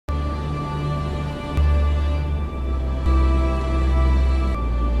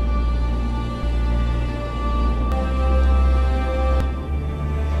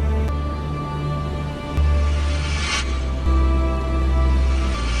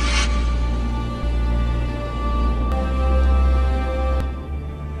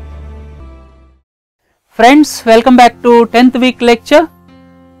Friends, welcome back to 10th week lecture.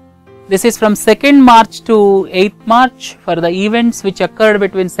 This is from 2nd March to 8th March for the events which occurred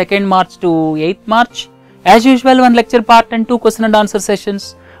between 2nd March to 8th March. As usual, one lecture part and two question and answer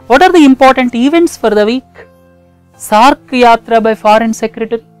sessions. What are the important events for the week? SAARC Yatra by Foreign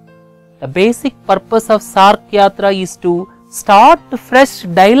Secretary. The basic purpose of SAARC Yatra is to start a fresh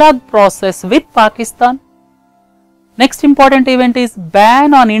dialogue process with Pakistan. Next important event is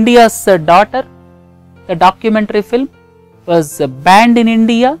ban on India's daughter. The documentary film was banned in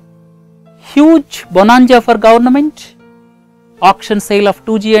India. Huge bonanza for government. Auction sale of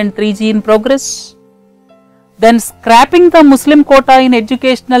 2G and 3G in progress. Then scrapping the Muslim quota in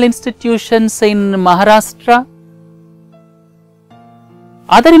educational institutions in Maharashtra.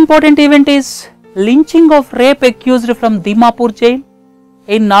 Other important event is lynching of rape accused from Dimapur jail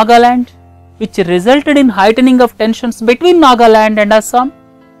in Nagaland, which resulted in heightening of tensions between Nagaland and Assam.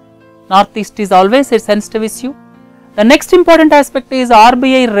 Northeast is always a sensitive issue. The next important aspect is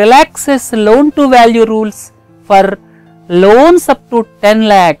RBI relaxes loan to value rules for loans up to 10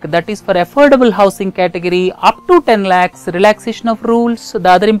 lakh, that is for affordable housing category up to 10 lakhs, relaxation of rules. The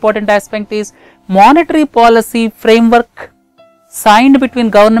other important aspect is monetary policy framework signed between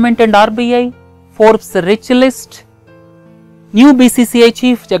government and RBI, Forbes rich list, new BCCI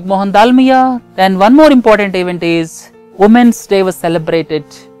chief Jagmohan Dalmia. Then one more important event is Women's Day was celebrated,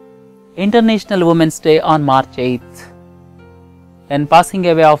 International Women's Day on March 8th. Then passing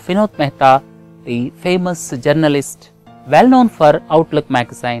away of Vinod Mehta, the famous journalist, well known for Outlook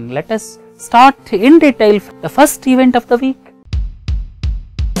magazine. Let us start in detail the first event of the week.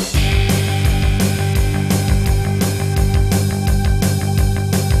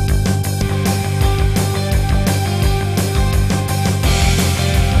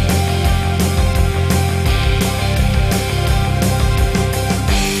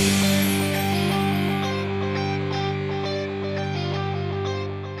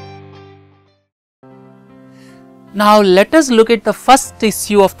 Now let us look at the first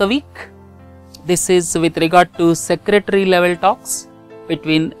issue of the week. This is with regard to secretary level talks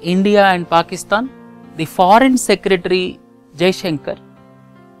between India and Pakistan. The Foreign Secretary Jaishankar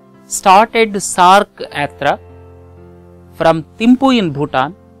started SAARC Yatra from Thimphu in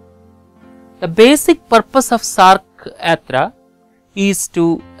Bhutan. The basic purpose of SAARC Yatra is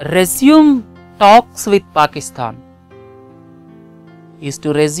to resume talks with Pakistan.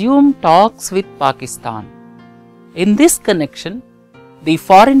 In this connection, the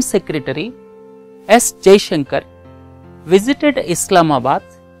Foreign Secretary S. Jaishankar visited Islamabad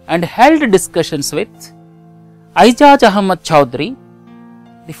and held discussions with Aijaz Ahmad Chowdhury,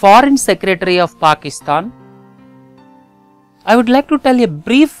 the Foreign Secretary of Pakistan. I would like to tell you a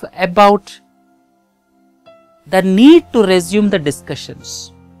brief about the need to resume the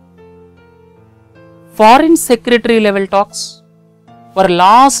discussions. Foreign Secretary level talks were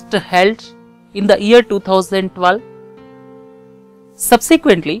last held in the year 2012.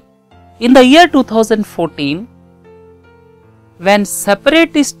 Subsequently, in the year 2014, when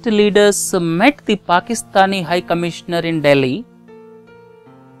separatist leaders met the Pakistani High Commissioner in Delhi,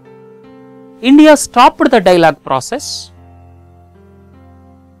 India stopped the dialogue process,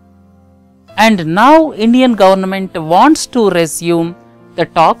 and now Indian government wants to resume the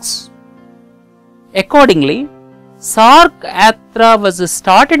talks. Accordingly, SAARC Yatra was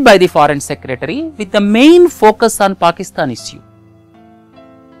started by the Foreign Secretary with the main focus on Pakistan issue.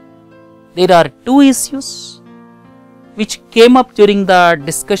 There are two issues which came up during the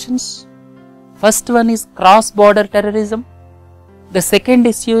discussions. First one is cross-border terrorism. The second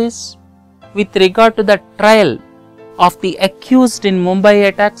issue is with regard to the trial of the accused in Mumbai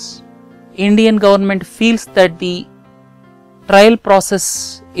attacks. Indian government feels that the trial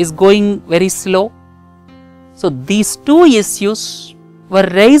process is going very slow. So these two issues were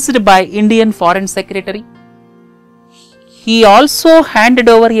raised by Indian Foreign Secretary. He also handed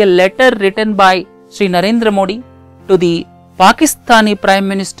over a letter written by Sri Narendra Modi to the Pakistani Prime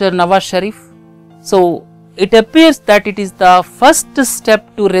Minister Nawaz Sharif. So it appears that it is the first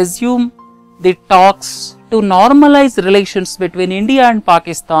step to resume the talks to normalize relations between India and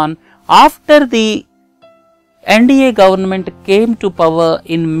Pakistan after the NDA government came to power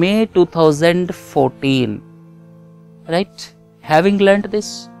in May 2014. Right? Having learnt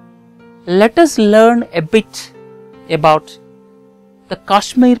this, let us learn a bit about the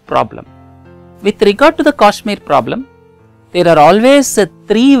Kashmir problem. With regard to the Kashmir problem, there are always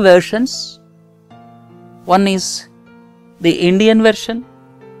three versions. One is the Indian version,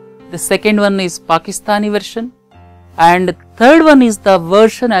 the second one is Pakistani version, and third one is the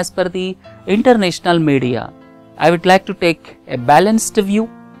version as per the international media. I would like to take a balanced view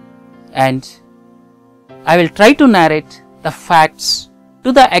and I will try to narrate the facts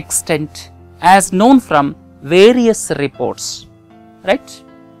to the extent as known from various reports, right?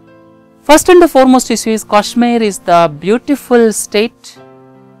 First and the foremost issue is Kashmir is the beautiful state.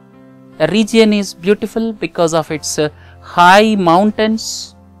 The region is beautiful because of its high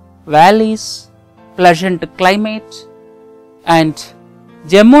mountains, valleys, pleasant climate, and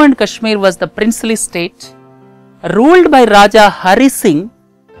Jammu and Kashmir was the princely state ruled by Raja Hari Singh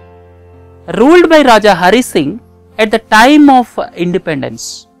at the time of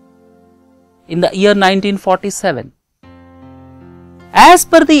independence in the year 1947. As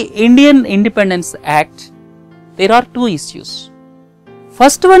per the Indian Independence Act, there are two issues.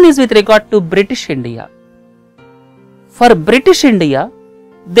 First one is with regard to British India. For British India,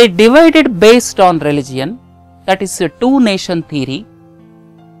 they divided based on religion, that is a two-nation theory.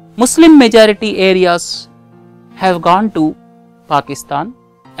 Muslim majority areas have gone to Pakistan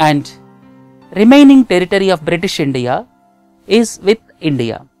and remaining territory of British India is with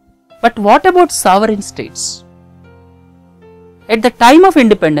India. But what about sovereign states? At the time of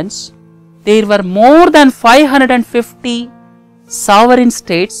independence, there were more than 550 sovereign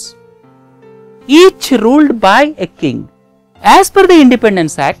states, each ruled by a king. As per the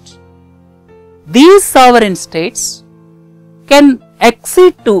Independence Act, these sovereign states can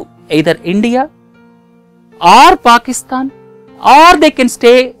accede to either India or Pakistan, or they can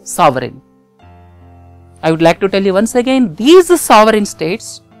stay sovereign. I would like to tell you once again, these sovereign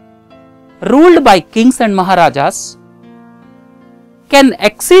states ruled by kings and maharajas can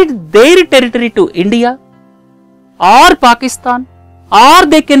accede their territory to India or Pakistan, or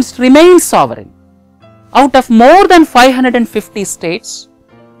they can remain sovereign. Out of more than 550 states,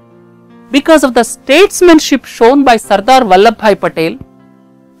 because of the statesmanship shown by Sardar Vallabhbhai Patel,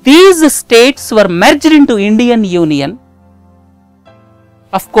 these states were merged into Indian Union.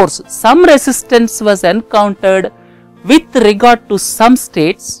 Of course, some resistance was encountered with regard to some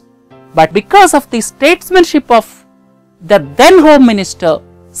states, but because of the statesmanship of the then Home Minister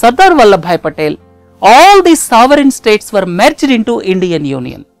Sardar Vallabhbhai Patel, all these sovereign states were merged into Indian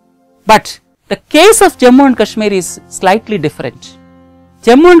Union. But the case of Jammu and Kashmir is slightly different.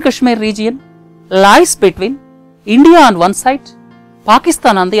 Jammu and Kashmir region lies between India on one side,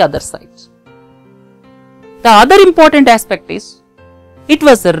 Pakistan on the other side. The other important aspect is, it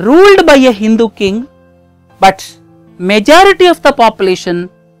was ruled by a Hindu king, but majority of the population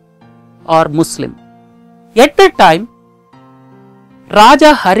are Muslim. At that time,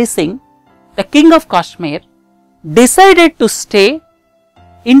 Raja Hari Singh, the king of Kashmir, decided to stay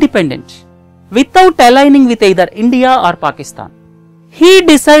independent without aligning with either India or Pakistan. He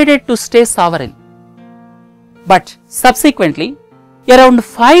decided to stay sovereign. But subsequently, around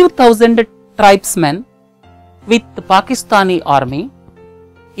 5,000 tribesmen with the Pakistani army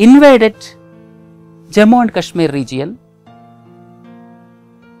invaded Jammu and Kashmir region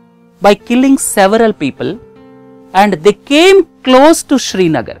by killing several people, and they came close to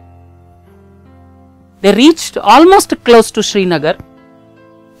Srinagar. They reached almost close to Srinagar.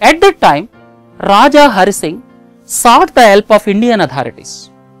 At that time, Raja Hari Singh sought the help of Indian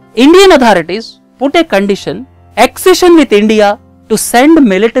authorities. Indian authorities put a condition, accession with India to send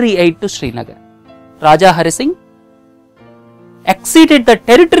military aid to Srinagar. Raja Hari Singh acceded the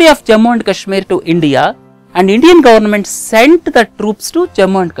territory of Jammu and Kashmir to India, and Indian government sent the troops to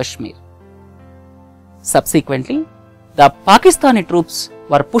Jammu and Kashmir. Subsequently, the Pakistani troops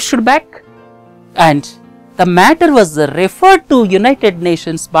were pushed back, and the matter was referred to United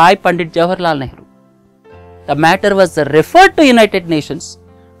Nations by Pandit Jawaharlal Nehru. The matter was referred to United Nations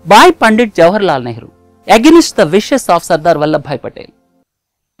by Pandit Jawaharlal Nehru against the wishes of Sardar Vallabhbhai Patel.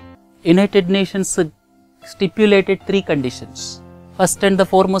 United Nations stipulated three conditions. First and the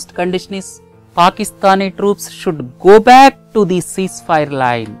foremost condition is, Pakistani troops should go back to the ceasefire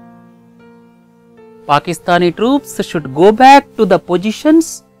line. Pakistani troops should go back to the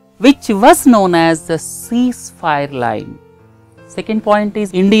positions which was known as the ceasefire line. Second point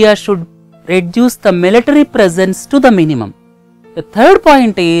is, India should reduce the military presence to the minimum. The third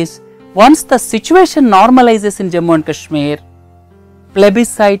point is, once the situation normalizes in Jammu and Kashmir,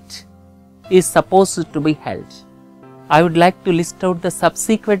 plebiscite is supposed to be held. I would like to list out the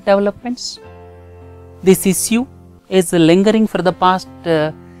subsequent developments. This issue is lingering for the past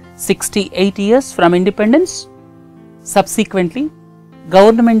 68 years from independence. Subsequently,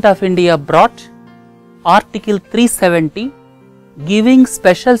 Government of India brought Article 370 giving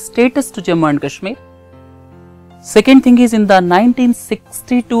special status to Jammu and Kashmir. Second thing is, in the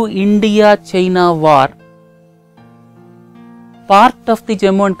 1962 India-China war, part of the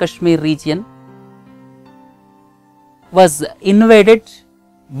Jammu and Kashmir region was invaded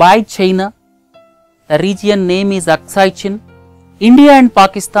by China. The region name is Aksai Chin. India and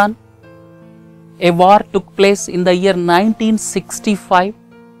Pakistan. A war took place in the year 1965.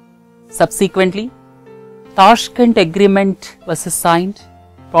 Subsequently, Tashkent Agreement was signed,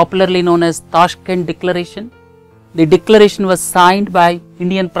 popularly known as Tashkent Declaration. The declaration was signed by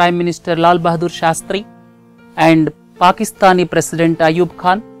Indian Prime Minister Lal Bahadur Shastri and Pakistani President Ayub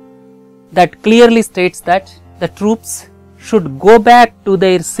Khan, that clearly states that the troops should go back to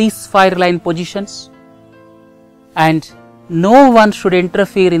their ceasefire line positions and no one should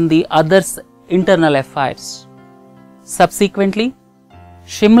interfere in the other's internal affairs. Subsequently,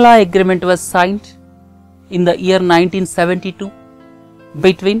 Shimla Agreement was signed in the year 1972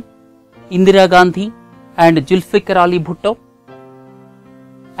 between Indira Gandhi and Zulfikar Ali Bhutto.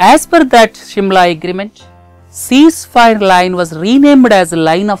 As per that Shimla Agreement, ceasefire line was renamed as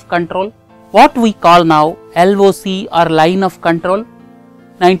Line of Control, what we call now LOC or Line of Control,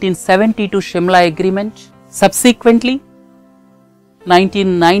 1972 Shimla Agreement. Subsequently,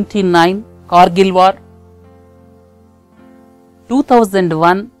 1999 Kargil War,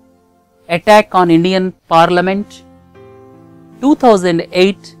 2001 attack on Indian Parliament,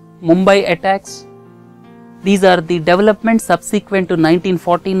 2008 Mumbai attacks. These are the developments subsequent to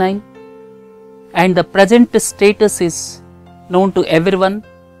 1949, and the present status is known to everyone.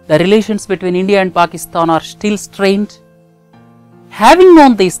 The relations between India and Pakistan are still strained. Having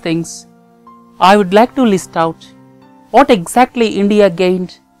known these things, I would like to list out what exactly India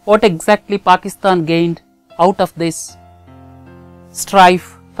gained, what exactly Pakistan gained out of this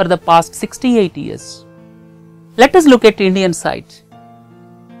strife for the past 68 years. Let us look at Indian side.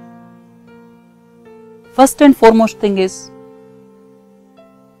 First and foremost thing is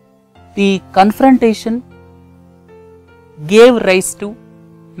the confrontation gave rise to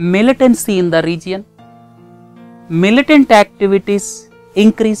militancy in the region. Militant activities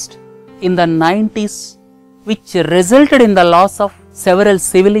increased in the 90s, which resulted in the loss of several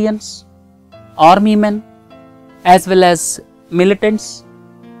civilians, army men as well as militants.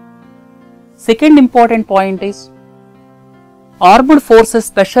 Second important point is Armed Forces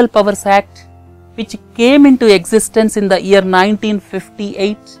Special Powers Act, which came into existence in the year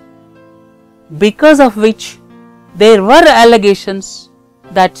 1958, because of which there were allegations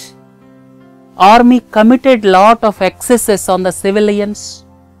that army committed lot of excesses on the civilians.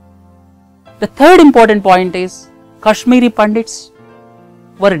 The third important point is Kashmiri Pandits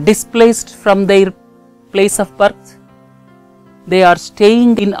were displaced from their place of birth. They are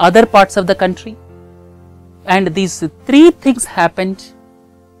staying in other parts of the country, and these three things happened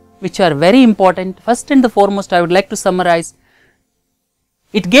which are very important. First and the foremost, I would like to summarize.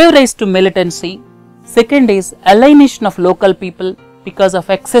 It gave rise to militancy. Second is alienation of local people because of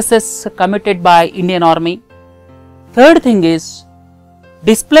excesses committed by Indian Army. Third thing is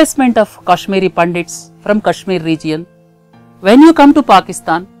displacement of Kashmiri Pandits from Kashmir region. When you come to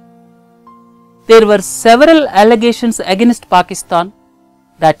Pakistan, there were several allegations against Pakistan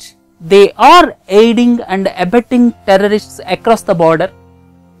that they are aiding and abetting terrorists across the border,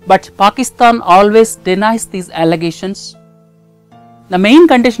 but Pakistan always denies these allegations. The main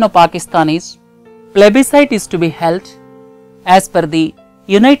condition of Pakistan is plebiscite is to be held as per the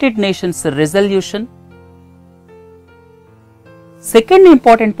United Nations resolution. Second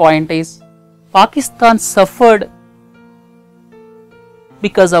important point is Pakistan suffered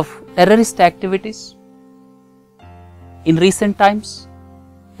because of terrorist activities. In recent times,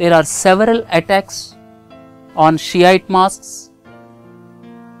 there are several attacks on Shiite mosques,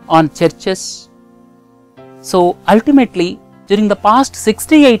 on churches. So ultimately, during the past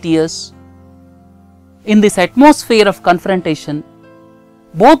 68 years, in this atmosphere of confrontation,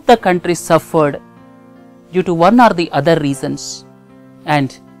 both the countries suffered due to one or the other reasons,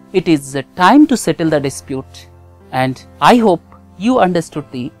 and it is time to settle the dispute. And I hope you understood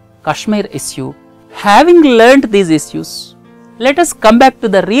the Kashmir issue. Having learnt these issues, let us come back to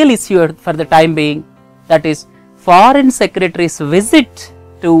the real issue for the time being, that is Foreign Secretary's visit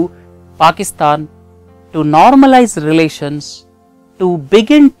to Pakistan to normalize relations, to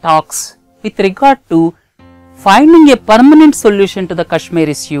begin talks with regard to finding a permanent solution to the Kashmir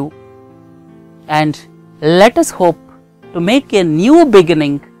issue, and let us hope to make a new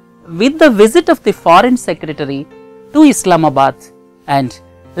beginning with the visit of the Foreign Secretary to Islamabad, and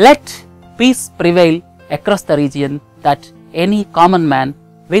let peace prevail across the region that any common man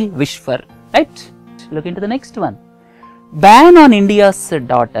will wish for. Right? Look into the next one. Ban on India's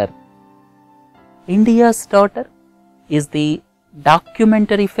Daughter. India's Daughter is the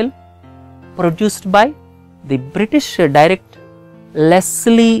documentary film produced by the British director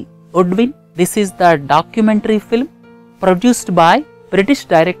Leslie Odwin. This is the documentary film produced by British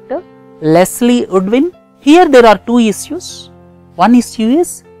director Leslie Udwin. Here there are two issues. One issue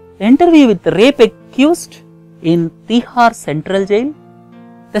is interview with rape accused in Tihar Central Jail.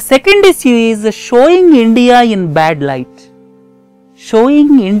 The second issue is showing India in bad light,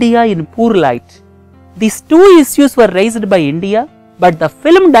 showing India in poor light. These two issues were raised by India, but the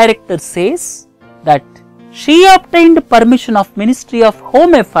film director says that she obtained permission of Ministry of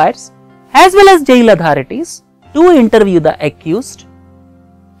Home Affairs as well as jail authorities to interview the accused,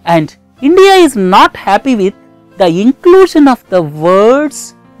 and India is not happy with the inclusion of the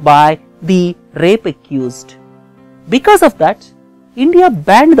words by the rape accused. Because of that, India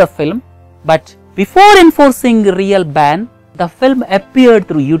banned the film, but before enforcing real ban, the film appeared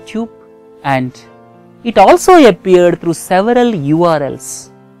through YouTube and it also appeared through several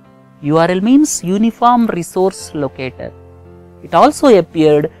URLs. URL means Uniform Resource Locator. It also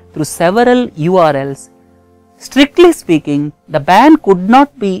appeared through several URLs. Strictly speaking, the ban could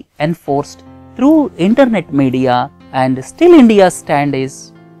not be enforced through internet media, and still India's stand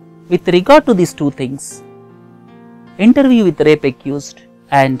is with regard to these two things, interview with rape accused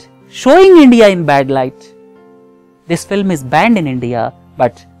and showing India in bad light. This film is banned in India,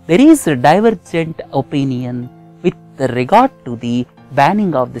 but there is a divergent opinion with regard to the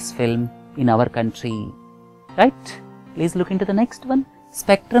banning of this film in our country. Right? Please look into the next one.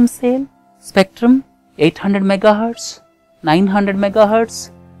 Spectrum sale. Spectrum 800 megahertz, 900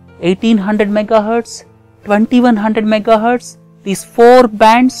 megahertz, 1800 megahertz, 2100 megahertz. These four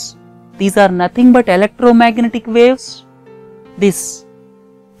bands, these are nothing but electromagnetic waves. This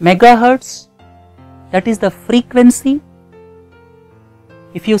megahertz, that is the frequency.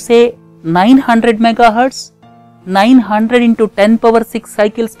 If you say 900 megahertz, 900 into 10 power 6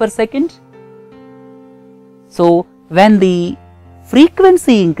 cycles per second. So, when the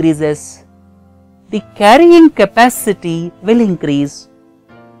frequency increases, the carrying capacity will increase.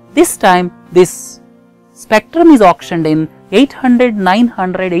 This time, this spectrum is auctioned in 800,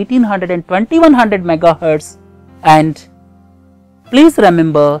 900, 1800 and 2100 megahertz, and please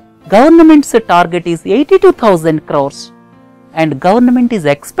remember, government's target is 82,000 crores and government is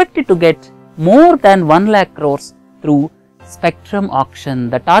expected to get more than 1 lakh crores through spectrum auction.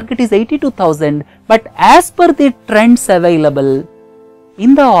 The target is 82,000, but as per the trends available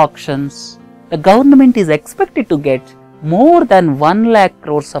in the auctions, the government is expected to get more than 1 lakh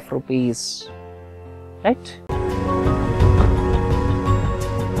crores of rupees. Right?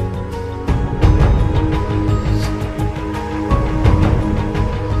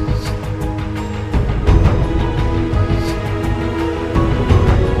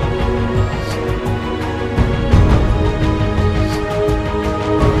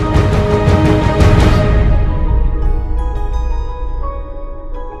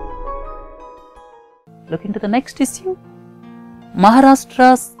 Look into the next issue.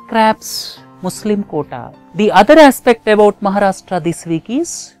 Maharashtra scraps Muslim quota. The other aspect about Maharashtra this week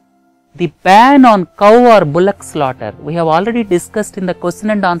is the ban on cow or bullock slaughter. We have already discussed in the question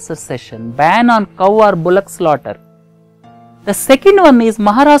and answer session. Ban on cow or bullock slaughter. The second one is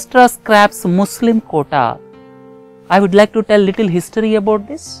Maharashtra scraps Muslim quota. I would like to tell little history about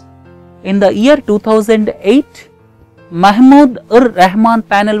this. In the year 2008, Mahmood-ur-Rahman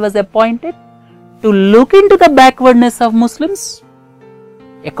panel was appointed to look into the backwardness of Muslims.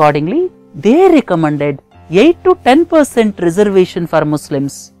 Accordingly, they recommended 8 to 10% reservation for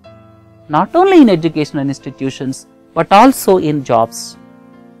Muslims, not only in educational institutions but also in jobs.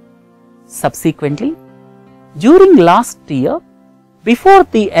 Subsequently, during last year, before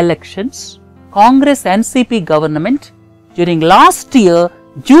the elections, Congress NCP government during last year,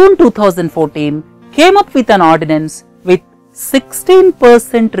 June 2014, came up with an ordinance with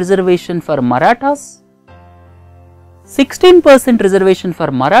 16% reservation for Marathas, 16% reservation for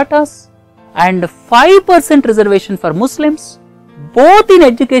Marathas and 5% reservation for Muslims, both in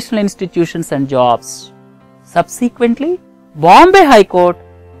educational institutions and jobs. Subsequently, Bombay High Court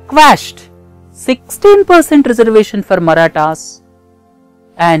quashed 16% reservation for Marathas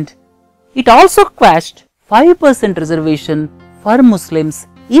and it also quashed 5% reservation for Muslims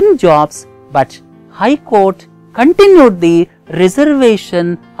in jobs, but High Court continued the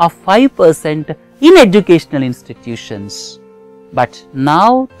reservation of 5% in educational institutions. But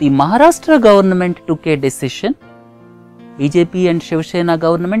now the Maharashtra government took a decision. BJP and Shiv Sena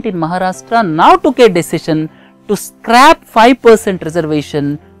government in Maharashtra now took a decision to scrap 5%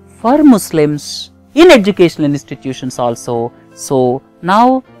 reservation for Muslims in educational institutions also. So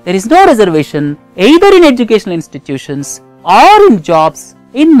now there is no reservation either in educational institutions or in jobs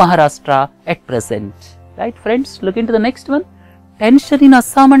in Maharashtra at present. Right, friends, look into the next one. Tension in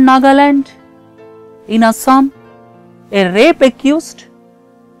Assam and Nagaland. In Assam, a rape accused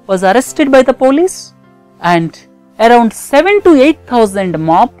was arrested by the police and around 7 to 8,000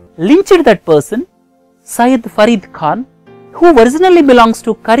 mob lynched that person, Syed Farid Khan, who originally belongs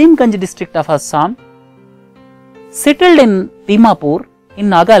to Karimganj district of Assam, settled in Dimapur in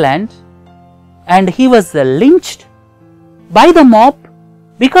Nagaland, and he was lynched by the mob,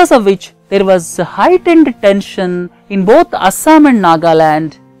 because of which there was heightened tension in both Assam and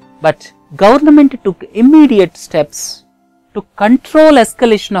Nagaland, but government took immediate steps to control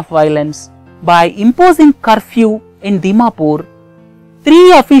escalation of violence by imposing curfew in Dimapur.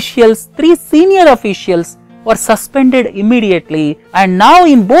 Three senior officials were suspended immediately, and now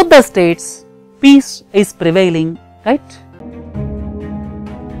in both the states peace is prevailing, right?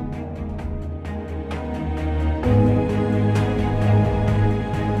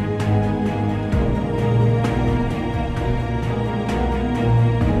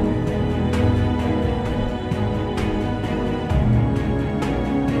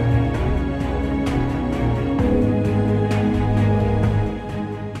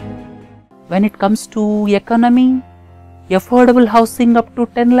 When it comes to economy, affordable housing up to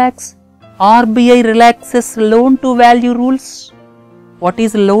 10 lakhs, RBI relaxes loan to value rules. What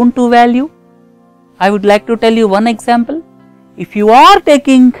is loan to value? I would like to tell you one example. If you are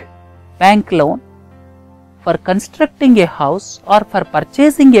taking bank loan for constructing a house or for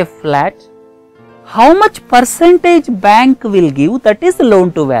purchasing a flat, how much percentage bank will give, that is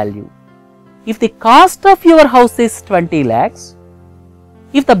loan to value. If the cost of your house is 20 lakhs,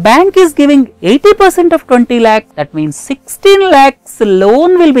 if the bank is giving 80% of 20 lakhs, that means 16 lakhs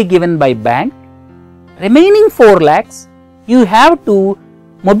loan will be given by bank. Remaining 4 lakhs, you have to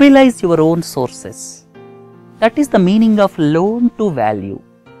mobilize your own sources. That is the meaning of loan to value.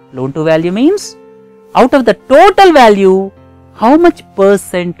 Loan to value means out of the total value, how much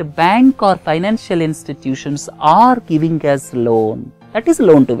percent bank or financial institutions are giving as loan. That is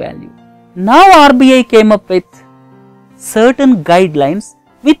loan to value. Now RBI came up with certain guidelines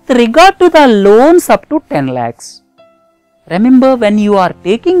with regard to the loans up to 10 lakhs. Remember, when you are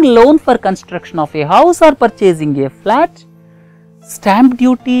taking loan for construction of a house or purchasing a flat, stamp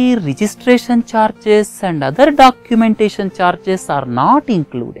duty, registration charges and other documentation charges are not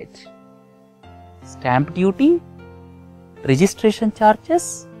included. Stamp duty, registration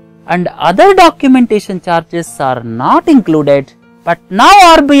charges and other documentation charges are not included, but now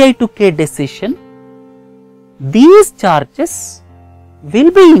RBI took a decision. These charges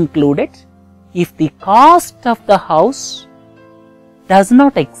will be included if the cost of the house does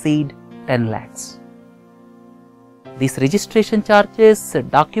not exceed 10 lakhs. These registration charges,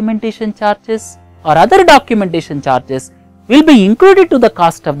 documentation charges or other documentation charges will be included to the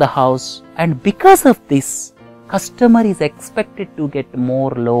cost of the house, and because of this, customer is expected to get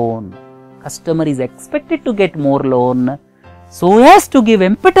more loan. Customer is expected to get more loan so as to give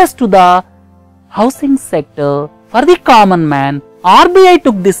impetus to the housing sector for the common man. RBI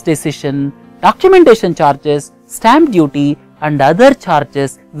took this decision. Documentation charges, stamp duty and other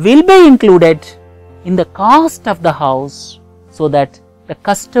charges will be included in the cost of the house so that the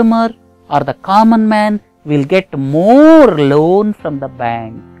customer or the common man will get more loan from the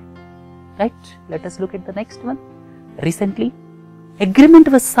bank. Right? Let us look at the next one. Recently, agreement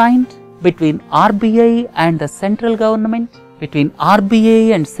was signed between RBI and the central government,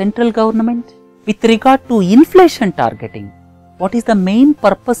 with regard to inflation targeting. What is the main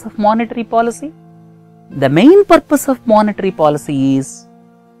purpose of monetary policy? The main purpose of monetary policy is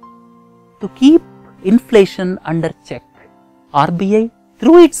to keep inflation under check. RBI,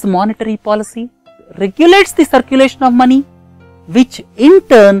 through its monetary policy, regulates the circulation of money, which in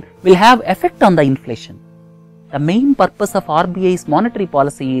turn will have effect on the inflation. The main purpose of RBI's monetary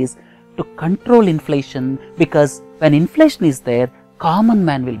policy is to control inflation, because when inflation is there, common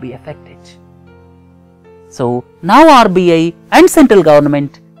man will be affected. So now RBI and central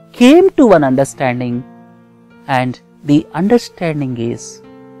government came to an understanding, and the understanding is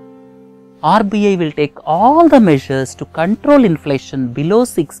RBI will take all the measures to control inflation below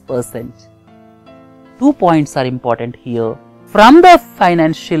 6%. 2 points are important here. From the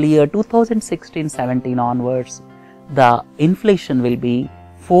financial year 2016-17 onwards, the inflation will be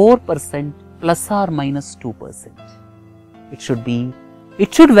 4% plus or minus 2%. It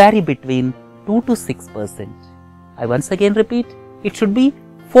should vary between 2 to 6%. I once again repeat, it should be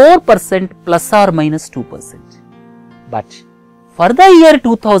 4% plus or minus 2%. But for the year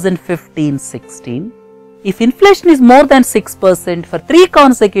 2015-16, if inflation is more than 6% for 3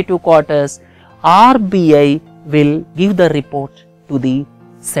 consecutive quarters, RBI will give the report to the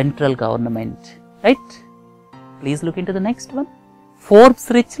central government. Right? Please look into the next one. Forbes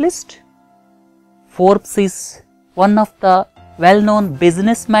rich list. Forbes is one of the well-known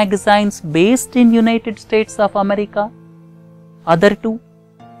business magazines based in United States of America. Other two,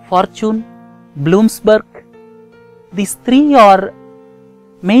 Fortune, Bloomsburg. These three are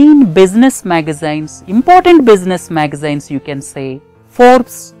main business magazines, important business magazines you can say.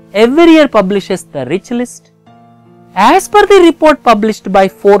 Forbes every year publishes the rich list. As per the report published by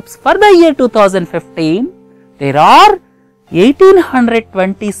Forbes for the year 2015, there are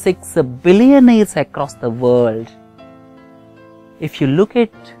 1826 billionaires across the world. If you look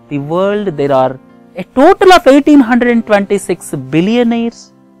at the world, there are a total of 1826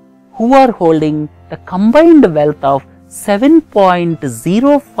 billionaires who are holding the combined wealth of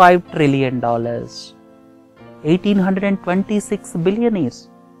 $7.05 trillion. 1826 billionaires.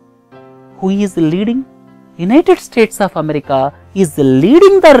 Who is leading? United States of America is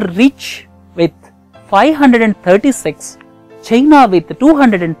leading the rich with 536, China with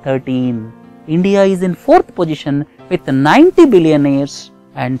 213. India is in 4th position with 90 billionaires.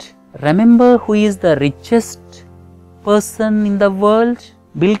 And remember who is the richest person in the world?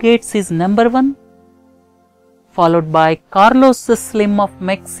 Bill Gates is number 1, followed by Carlos Slim of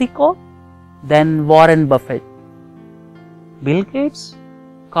Mexico, then Warren Buffett. Bill Gates,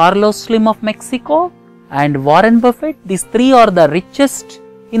 Carlos Slim of Mexico and Warren Buffett, these three are the richest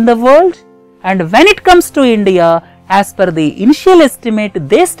in the world. And when it comes to India, as per the initial estimate,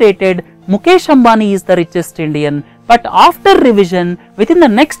 they stated Mukesh Ambani is the richest Indian, but after revision within the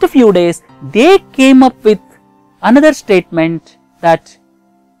next few days, they came up with another statement that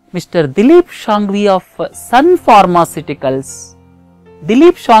Mr. Dilip Shanghvi of Sun Pharmaceuticals,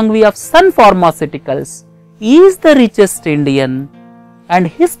 is the richest Indian and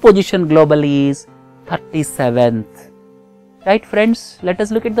his position globally is 37th. Right friends, let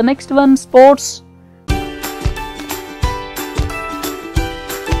us look at the next one, sports.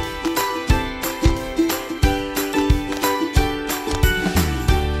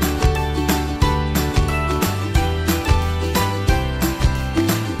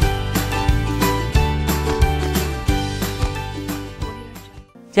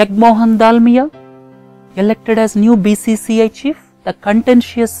 Jagmohan Dalmia elected as new BCCI chief. The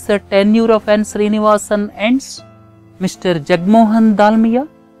contentious tenure of N. Srinivasan ends. Mr. Jagmohan Dalmia,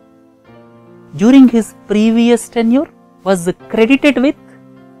 during his previous tenure, was credited with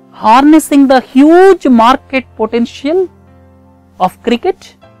harnessing the huge market potential of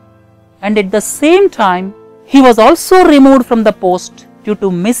cricket, and at the same time, he was also removed from the post due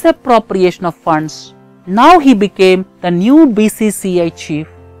to misappropriation of funds. Now he became the new BCCI chief.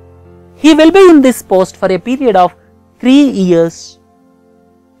 He will be in this post for a period of 3 years.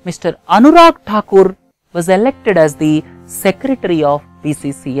 Mr. Anurag Thakur was elected as the secretary of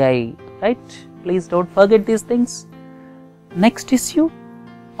BCCI, right? Please don't forget these things. Next issue,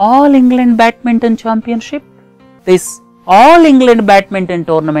 All England Badminton Championship. This All England Badminton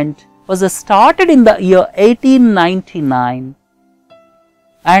tournament was started in the year 1899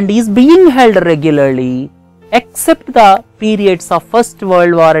 and is being held regularly except the periods of First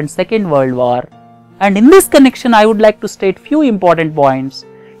World War and Second World War. And in this connection, I would like to state few important points.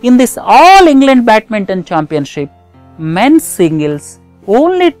 In this All England Badminton Championship, men's singles,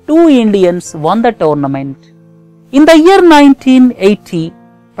 only 2 Indians won the tournament. In the year 1980,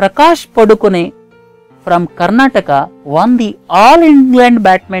 Prakash Padukone from Karnataka won the All England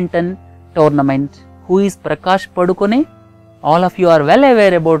Badminton tournament. Who is Prakash Padukone? All of you are well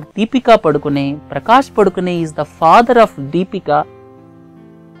aware about Deepika Padukone. Prakash Padukone is the father of Deepika,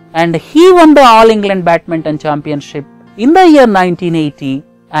 and he won the All England Badminton Championship in the year 1980,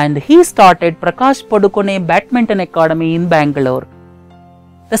 and he started Prakash Padukone Badminton Academy in Bangalore.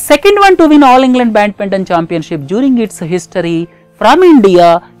 The second one to win All England Badminton Championship during its history from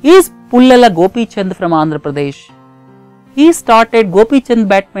India is Pullala Gopichand from Andhra Pradesh. He started Gopichand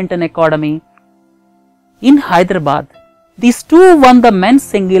Badminton Academy in Hyderabad. These two won the men's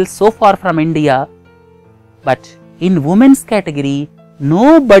singles so far from India, but in women's category,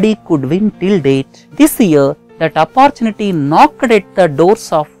 nobody could win till date. This year, that opportunity knocked at the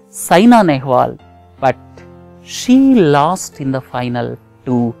doors of Saina Nehwal, but she lost in the final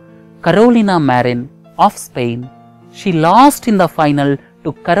to Carolina Marin of Spain. She lost in the final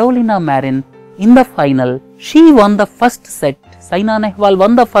to Carolina Marin. In the final, she won the first set. Saina Nehwal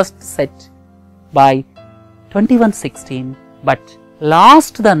won the first set by 21-16, but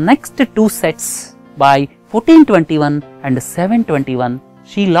lost the next 2 sets by 14-21 and 7-21.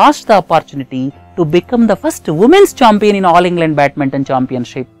 She lost the opportunity to become the first women's champion in All England Badminton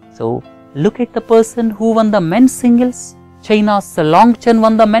Championship. So, look at the person who won the men's singles. China's Long Chen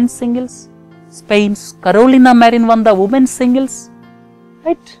won the men's singles. Spain's Carolina Marin won the women's singles.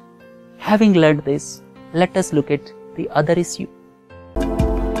 Right? Having learned this, let us look at the other issue.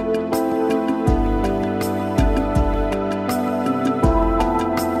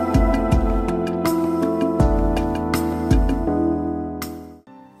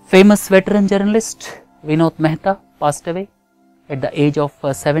 Famous veteran journalist Vinod Mehta passed away at the age of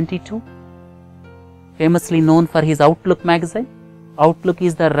 72. Famously known for his Outlook magazine. Outlook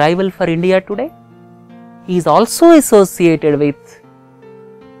is the rival for India Today. He is also associated with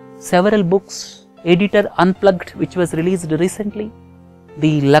several books. Editor Unplugged, which was released recently,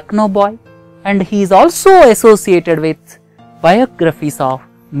 The Lucknow Boy, and he is also associated with biographies of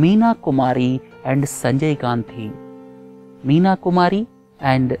Meena Kumari and Sanjay Gandhi. Meena Kumari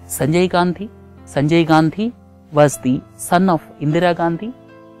and Sanjay Gandhi. Sanjay Gandhi was the son of Indira Gandhi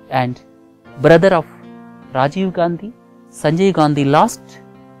and brother of Rajiv Gandhi. Sanjay Gandhi lost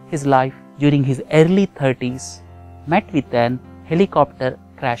his life during his early 30s, met with an helicopter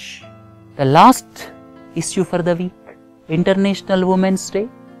crash. The last issue for the week, International Women's Day.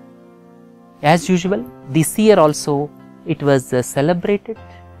 As usual, this year also it was celebrated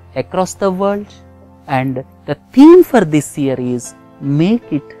across the world, and the theme for this year is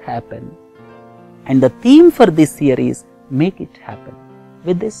Make It Happen. And the theme for this year is Make It Happen.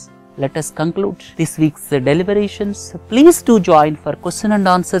 With this, let us conclude this week's deliberations. Please do join for question and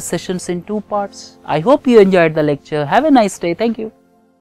answer sessions in 2 parts. I hope you enjoyed the lecture. Have a nice day. Thank you.